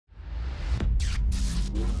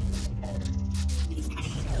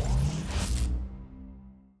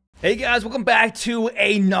Hey guys, welcome back to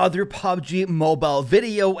another PUBG Mobile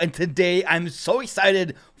video, and today I'm so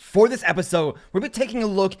excited for this episode. We're going to be taking a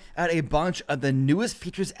look at a bunch of the newest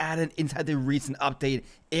features added inside the recent update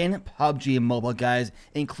in PUBG Mobile, guys,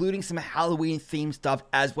 including some Halloween themed stuff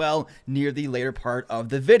as well near the later part of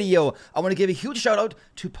the video. I want to give a huge shout out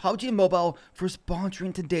to PUBG Mobile for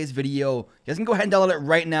sponsoring today's video. You guys can go ahead and download it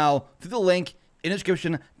right now through the link in the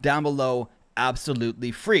description down below.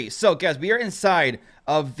 Absolutely free. So guys, we are inside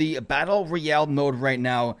of the Battle Royale mode right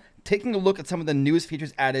now, taking a look at some of the newest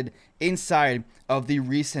features added inside of the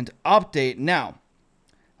recent update. Now,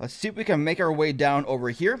 let's see if we can make our way down over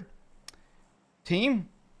here. Team,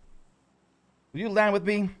 will you land with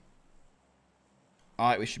me?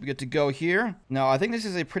 Alright, we should be good to go here. Now, I think this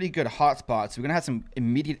is a pretty good hotspot, so we're going to have some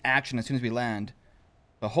immediate action as soon as we land.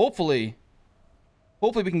 But hopefully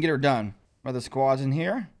we can get her done. Are the squads in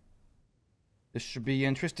here? This should be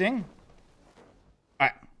interesting.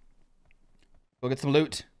 Alright. Go get some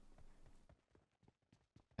loot.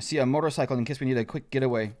 I see a motorcycle in case we need a quick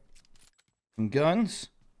getaway. Some guns.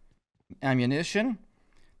 Ammunition.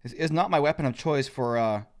 This is not my weapon of choice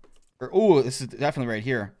for, ooh, this is definitely right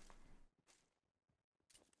here.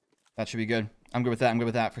 That should be good. I'm good with that. I'm good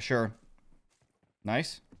with that for sure.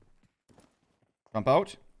 Nice. Jump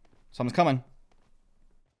out. Someone's coming.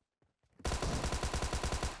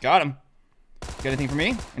 Got him. Got anything for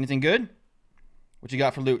me? Anything good? What you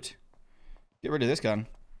got for loot? Get rid of this gun.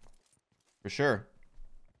 For sure.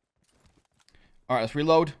 Alright, let's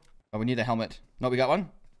reload. Oh, we need a helmet. No, we got one.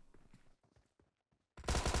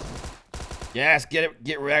 Yes, get it.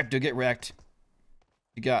 Get wrecked, dude. Get wrecked.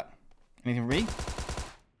 What you got? Anything for me?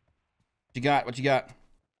 What you got? What you got?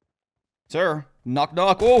 Sir. Knock,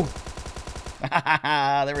 knock. Oh!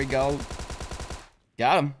 There we go.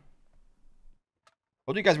 Got him.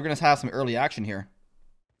 Told you guys we're going to have some early action here.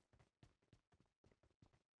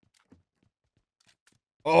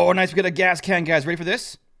 Oh, nice. We got a gas can, guys. Ready for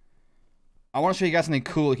this? I want to show you guys something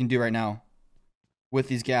cool we can do right now with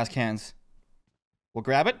these gas cans. We'll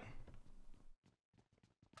grab it.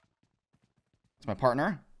 It's my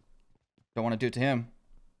partner. Don't want to do it to him.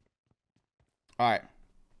 Alright.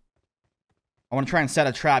 I want to try and set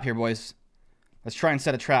a trap here, boys. Let's try and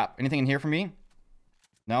set a trap. Anything in here for me?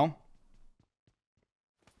 No?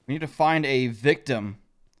 We need to find a victim.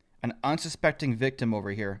 An unsuspecting victim over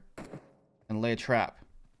here. And lay a trap.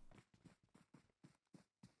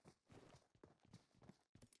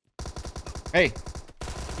 Hey!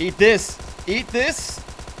 Eat this! Eat this!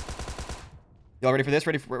 Y'all ready for this?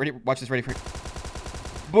 Ready? Watch this. Ready for...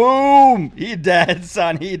 Boom! He dead,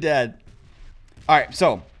 son. He dead. Alright,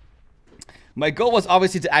 so. My goal was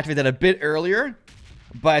obviously to activate that a bit earlier.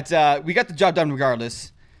 But we got the job done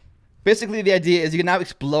regardless. Basically, the idea is you can now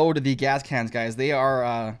explode the gas cans, guys. They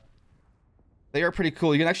are pretty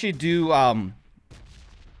cool. You can actually do a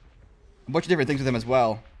bunch of different things with them as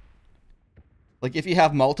well. Like if you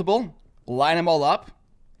have multiple, line them all up,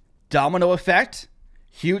 domino effect,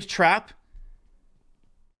 huge trap,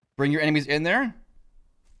 bring your enemies in there.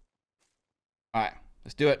 All right,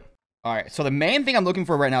 let's do it. All right, so the main thing I'm looking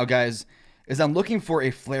for right now, guys, is I'm looking for a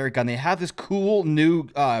flare gun. They have this cool new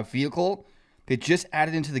vehicle they just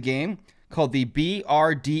added into the game called the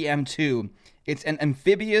BRDM-2. It's an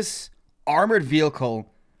amphibious armored vehicle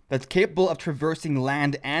that's capable of traversing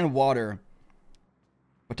land and water.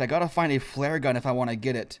 But I gotta find a flare gun if I want to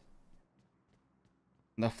get it.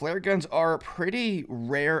 And the flare guns are pretty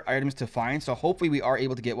rare items to find, so hopefully we are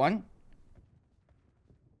able to get one.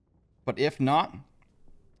 But if not,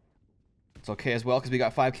 it's okay as well because we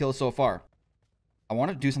got 5 kills so far. I want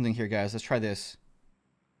to do something here, guys. Let's try this.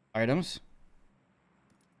 Items.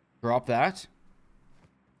 Drop that.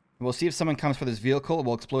 We'll see if someone comes for this vehicle.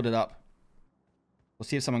 We'll explode it up. We'll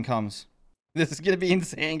see if someone comes. This is going to be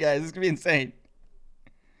insane, guys. This is going to be insane.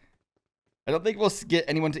 I don't think we'll get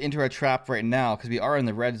anyone to enter our trap right now because we are in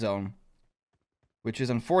the red zone. Which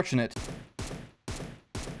is unfortunate.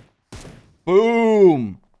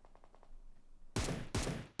 Boom!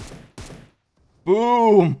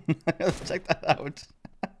 Boom! Check that out.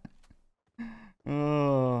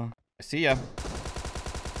 Oh, I see ya.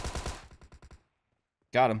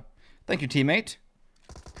 Got him. Thank you, teammate.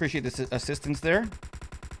 Appreciate the assistance there.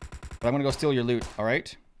 But I'm gonna go steal your loot,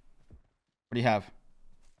 alright? What do you have?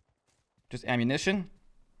 Just ammunition?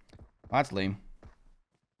 Oh, that's lame.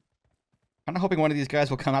 Kinda hoping one of these guys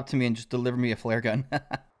will come up to me and just deliver me a flare gun.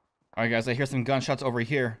 Alright guys, I hear some gunshots over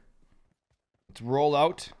here. Let's roll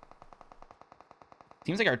out.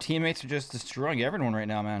 Seems like our teammates are just destroying everyone right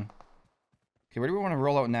now, man. Okay, where do we want to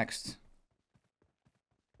roll out next?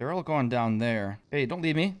 They're all going down there. Hey, don't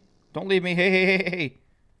leave me. Don't leave me. Hey, hey, hey, hey.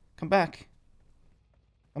 Come back.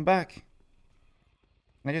 Come back.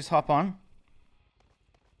 Can I just hop on?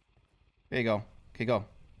 There you go. Okay, go.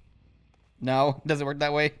 No, doesn't work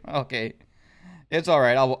that way. Okay. It's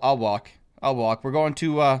alright. I'll walk. I'll walk. We're going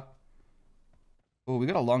to, oh, we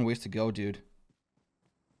got a long ways to go, dude.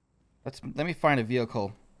 Let me find a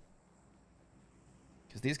vehicle.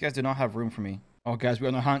 Because these guys do not have room for me. Oh, guys, we're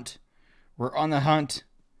on the hunt. We're on the hunt.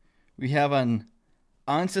 We have an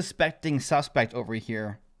unsuspecting suspect over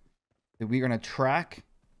here that we're going to track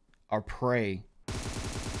our prey.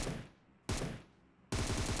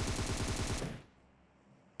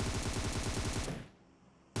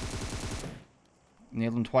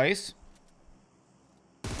 Nailed him twice.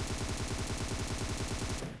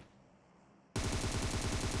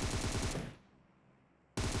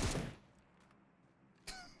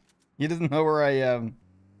 He doesn't know where I am.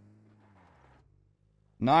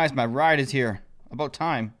 Nice, my ride is here. About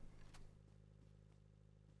time.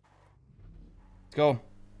 Let's go.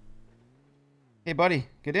 Hey, buddy,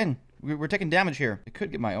 get in. We're taking damage here. I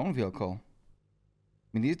could get my own vehicle. I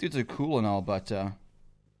mean, these dudes are cool and all, but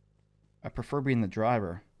I prefer being the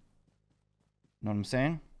driver. Know what I'm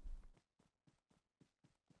saying?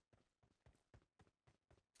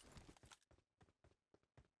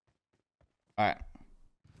 Alright.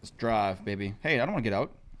 Let's drive, baby. Hey, I don't want to get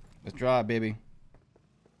out. Let's drive, baby.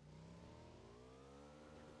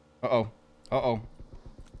 Uh-oh. Uh-oh.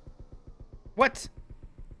 What?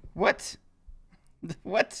 What?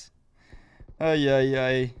 What? Ay, ay,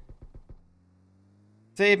 ay.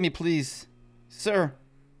 Save me, please. Sir.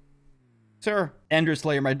 Sir. Ender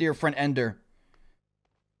Slayer, my dear friend Ender.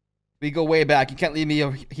 We go way back. You can't leave me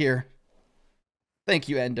over here. Thank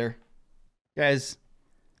you, Ender. Guys,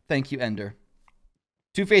 thank you, Ender.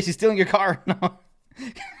 Two-Face, he's stealing your car. No.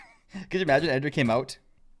 Could you imagine Ender came out?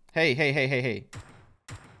 Hey, hey, hey, hey, hey.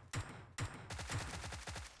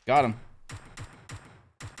 Got him.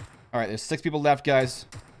 Alright, there's 6 people left, guys.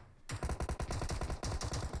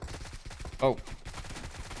 Oh.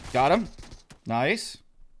 Got him. Nice.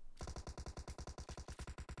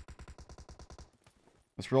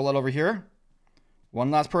 Let's roll that over here. One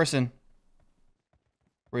last person.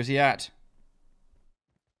 Where's he at?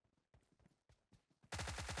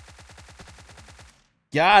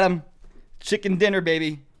 Got him. Chicken dinner,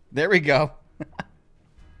 baby. There we go.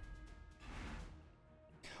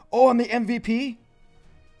 Oh, I'm the MVP?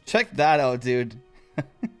 Check that out, dude.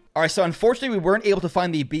 Alright, so unfortunately we weren't able to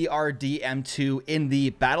find the BRDM-2 in the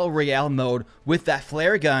Battle Royale mode with that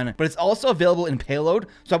flare gun, but it's also available in payload.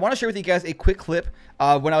 So I want to share with you guys a quick clip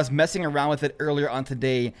when I was messing around with it earlier on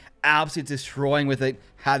today, absolutely destroying with it,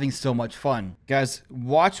 having so much fun. Guys,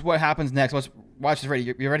 watch what happens next. Watch this.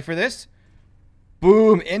 Ready? You ready for this?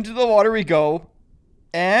 Boom, into the water we go,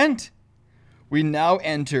 and we now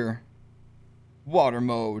enter water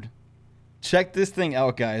mode. Check this thing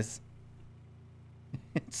out, guys.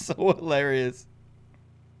 It's so hilarious.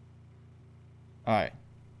 Alright.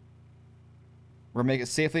 We're gonna make it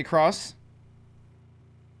safely across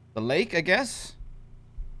the lake, I guess.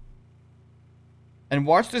 And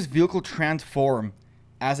watch this vehicle transform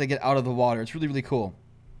as I get out of the water. It's really, really cool.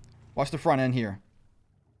 Watch the front end here.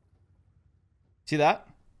 See that?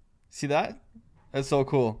 See that? That's so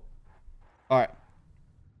cool. Alright.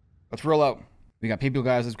 Let's roll out. We got people,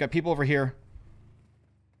 guys. We've got people over here.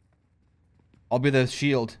 I'll be the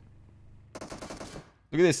shield. Look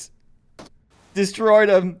at this. Destroyed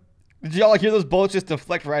him. Did y'all hear those bullets just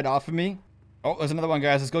deflect right off of me? Oh, there's another one,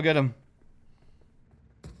 guys. Let's go get him.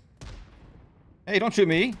 Hey, don't shoot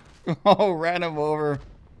me. Oh, ran him over.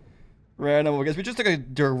 Ran him over. Guys, we just took a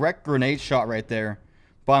direct grenade shot right there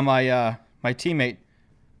by my my teammate.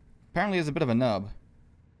 Apparently he's a bit of a nub.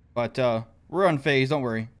 But we're unfazed, don't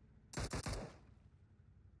worry.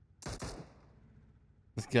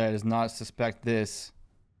 This guy does not suspect this.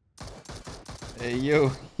 Hey,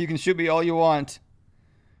 you can shoot me all you want,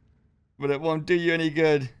 but it won't do you any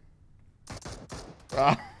good.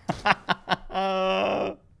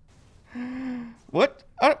 What?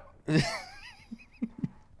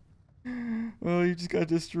 Oh, you just got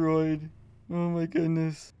destroyed. Oh my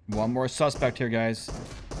goodness. One more suspect here, guys.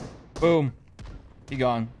 Boom. He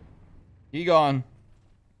gone. He gone.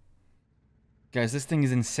 Guys, this thing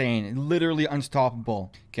is insane. Literally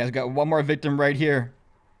unstoppable. Okay, I've got one more victim right here.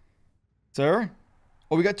 Sir?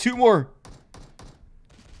 Oh, we got 2 more.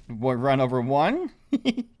 Boy, run over 1.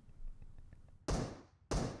 Look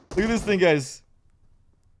at this thing, guys.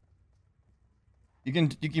 You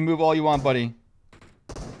can move all you want, buddy.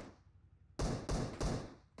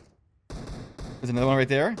 There's another one right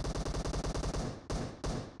there.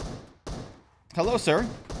 Hello, sir.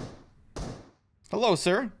 Hello,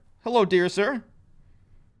 sir. Hello, dear sir.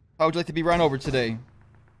 How would you like to be run over today?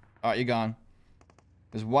 Alright, you're gone.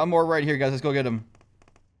 There's one more right here, guys. Let's go get him.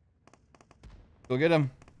 Go get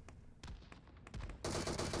him.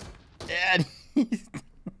 Yeah.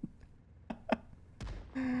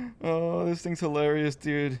 Oh, this thing's hilarious,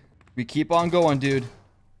 dude. We keep on going, dude.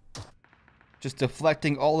 Just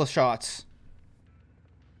deflecting all the shots.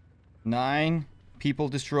 9 people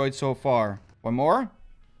destroyed so far. One more?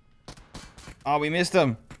 Oh, we missed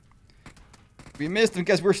him. We missed him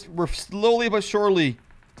because we're slowly but surely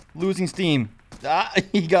losing steam. Ah,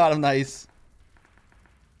 he got him. Nice.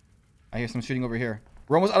 I hear some shooting over here.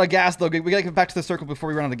 We're almost out of gas, though. We gotta get back to the circle before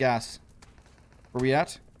we run out of gas. Where we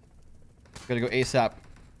at? Gotta go ASAP.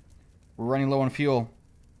 We're running low on fuel.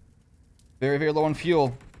 Very, very low on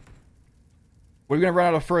fuel. What are we gonna run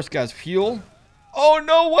out of first, guys? Fuel? Oh,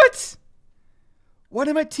 no, what? Why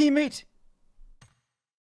did my teammate...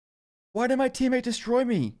 Why did my teammate destroy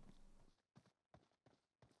me?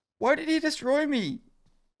 Why did he destroy me?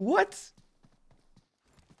 What?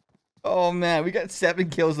 Oh, man. We got 7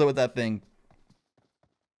 kills, though, with that thing.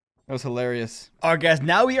 That was hilarious. Alright, guys.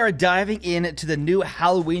 Now we are diving into the new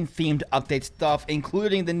Halloween-themed update stuff,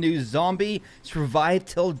 including the new Zombie Survive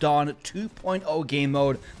Till Dawn 2.0 game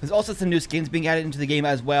mode. There's also some new skins being added into the game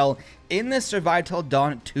as well. In this Survive Till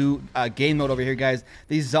Dawn 2 game mode over here, guys,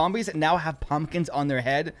 these zombies now have pumpkins on their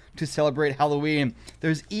head to celebrate Halloween.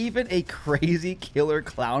 There's even a crazy killer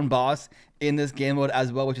clown boss in this game mode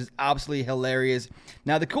as well, which is absolutely hilarious.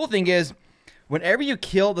 Now, the cool thing is, whenever you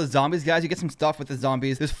kill the zombies, guys, you get some stuff with the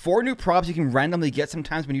zombies. There's 4 new props you can randomly get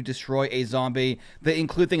sometimes when you destroy a zombie. They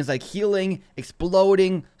include things like healing,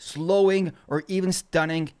 exploding, slowing, or even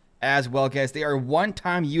stunning as well, guys. They are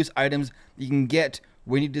one-time use items you can get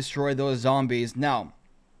when you destroy those zombies. Now,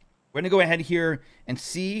 we're going to go ahead here and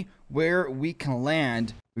see where we can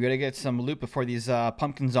land. We got to get some loot before these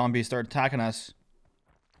pumpkin zombies start attacking us.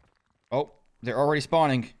 Oh, they're already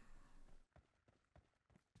spawning.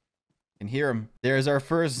 Can hear him. There's our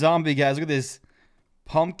first zombie, guys. Look at this.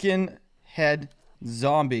 Pumpkin head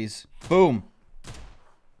zombies. Boom.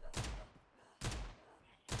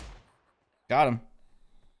 Got him.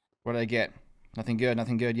 What did I get? Nothing good.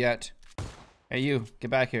 Nothing good yet. Hey, you.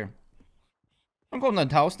 Get back here. Don't go in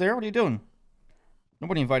that house there. What are you doing?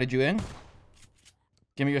 Nobody invited you in.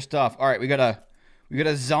 Give me your stuff. All right, we got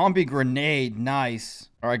a zombie grenade. Nice.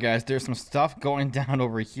 All right, guys. There's some stuff going down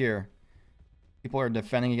over here. People are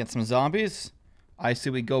defending against some zombies. I see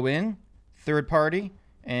we go in, third party,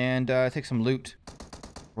 and take some loot.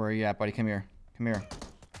 Where are you at, buddy? Come here. Come here.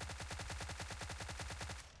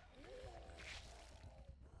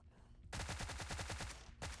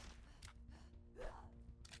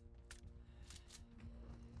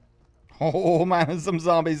 Oh, man, there's some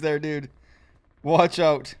zombies there, dude. Watch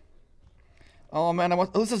out. Oh, man, oh,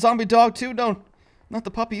 there's a zombie dog, too. No, not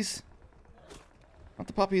the puppies. Not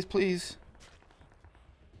the puppies, please.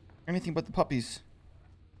 Anything but the puppies.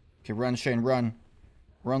 Okay, run, Shane, run.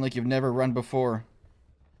 Run like you've never run before.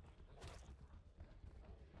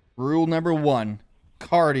 Rule number 1.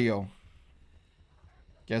 Cardio.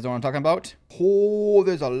 You guys know what I'm talking about? Oh,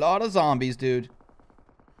 there's a lot of zombies, dude.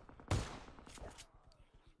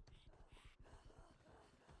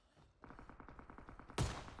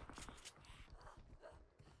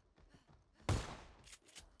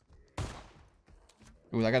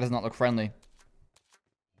 Ooh, that guy does not look friendly.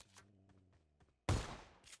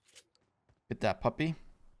 Get that puppy.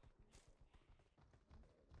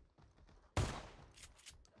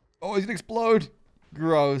 Oh, he's gonna explode.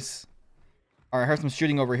 Gross. Alright, I heard some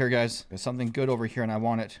shooting over here, guys. There's something good over here and I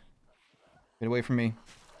want it. Get away from me.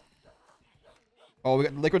 Oh, we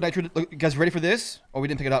got liquid nitrogen. You guys ready for this? Oh, we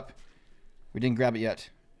didn't pick it up. We didn't grab it yet.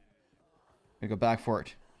 We go back for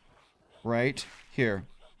it. Right here.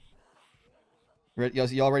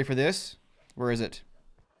 Y'all ready for this? Where is it?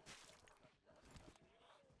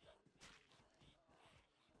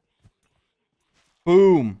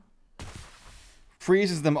 Boom.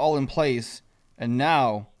 Freezes them all in place. And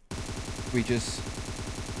now we just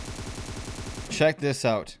check this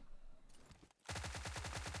out.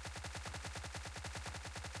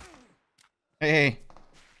 Hey.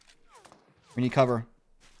 We need cover.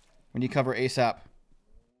 We need cover ASAP.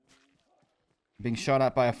 Being shot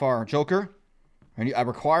at by a far. Joker? I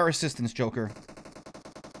require assistance, Joker.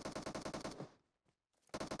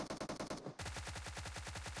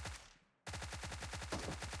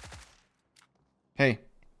 Hey.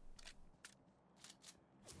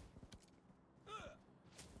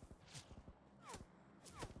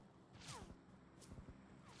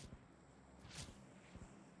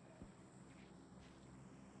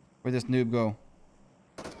 Where'd this noob go?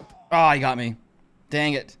 Ah, he got me.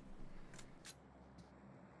 Dang it.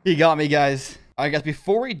 He got me, guys. All right, guys,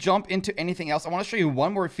 before we jump into anything else, I want to show you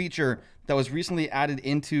one more feature that was recently added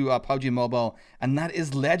into PUBG Mobile, and that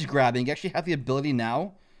is ledge grabbing. You actually have the ability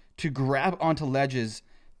now to grab onto ledges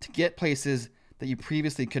to get places that you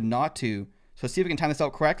previously could not to. So let's see if we can time this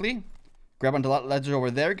out correctly. Grab onto that ledge over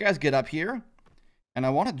there, guys. Get up here. And I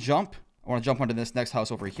want to jump. I want to jump onto this next house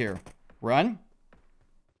over here. Run.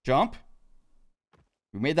 Jump.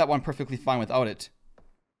 We made that one perfectly fine without it.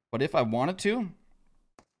 But if I wanted to...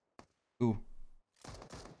 Ooh.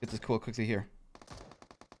 Get this cool quickly here.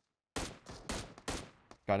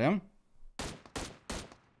 Got him.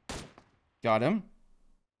 Got him.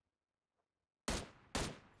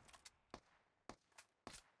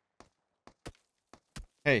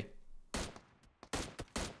 Hey.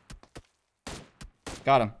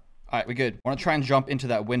 Got him. Alright, we good. I want to try and jump into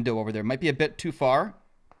that window over there. Might be a bit too far,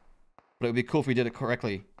 but it would be cool if we did it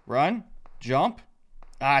correctly. Run. Jump.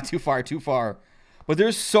 Ah, too far, too far. But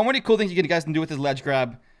there's so many cool things you guys can do with this ledge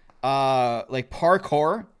grab. Like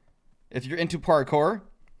parkour. If you're into parkour,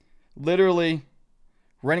 literally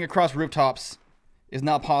running across rooftops is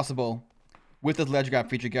not possible with this ledge grab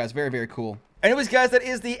feature, guys. Very, very cool. Anyways, guys, that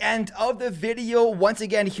is the end of the video. Once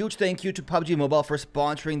again, huge thank you to PUBG Mobile for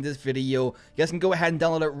sponsoring this video. You guys can go ahead and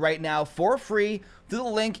download it right now for free through the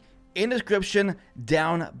link in the description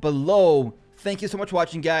down below. Thank you so much for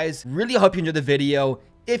watching, guys. Really hope you enjoyed the video.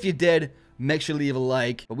 If you did, make sure to leave a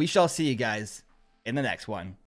like. But we shall see you guys in the next one.